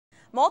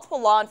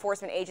Multiple law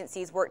enforcement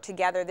agencies worked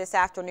together this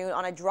afternoon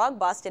on a drug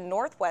bust in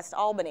northwest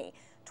Albany.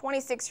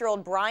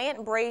 26-year-old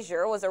Bryant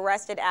Brazier was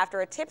arrested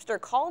after a tipster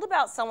called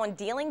about someone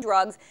dealing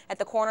drugs at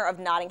the corner of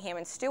Nottingham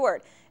and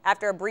Stewart.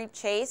 After a brief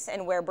chase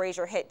and where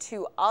Brazier hit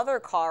two other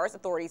cars,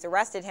 authorities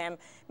arrested him.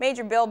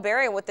 Major Bill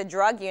Berry with the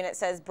drug unit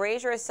says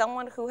Brazier is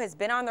someone who has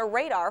been on their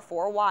radar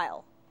for a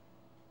while.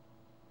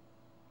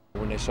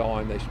 When they saw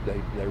him,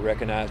 they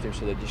recognized him,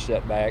 so they just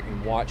sat back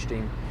and watched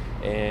him.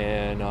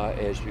 And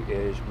as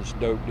this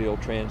dope deal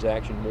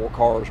transaction, more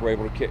cars were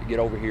able to get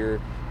over here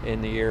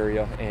in the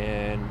area.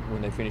 And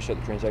when they finished up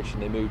the transaction,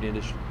 they moved in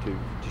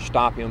to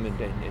stop him,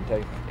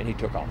 and he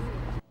took off.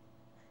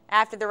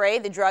 After the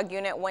raid, the drug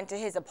unit went to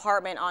his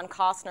apartment on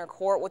Costner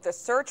Court with a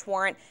search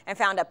warrant and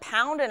found a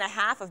pound and a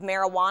half of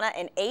marijuana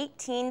and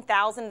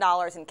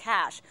 $18,000 in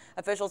cash.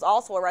 Officials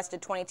also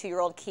arrested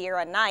 22-year-old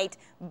Kiera Knight.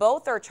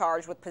 Both are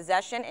charged with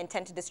possession,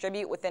 intent to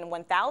distribute within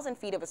 1,000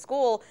 feet of a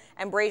school,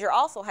 and Brazier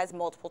also has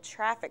multiple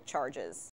traffic charges.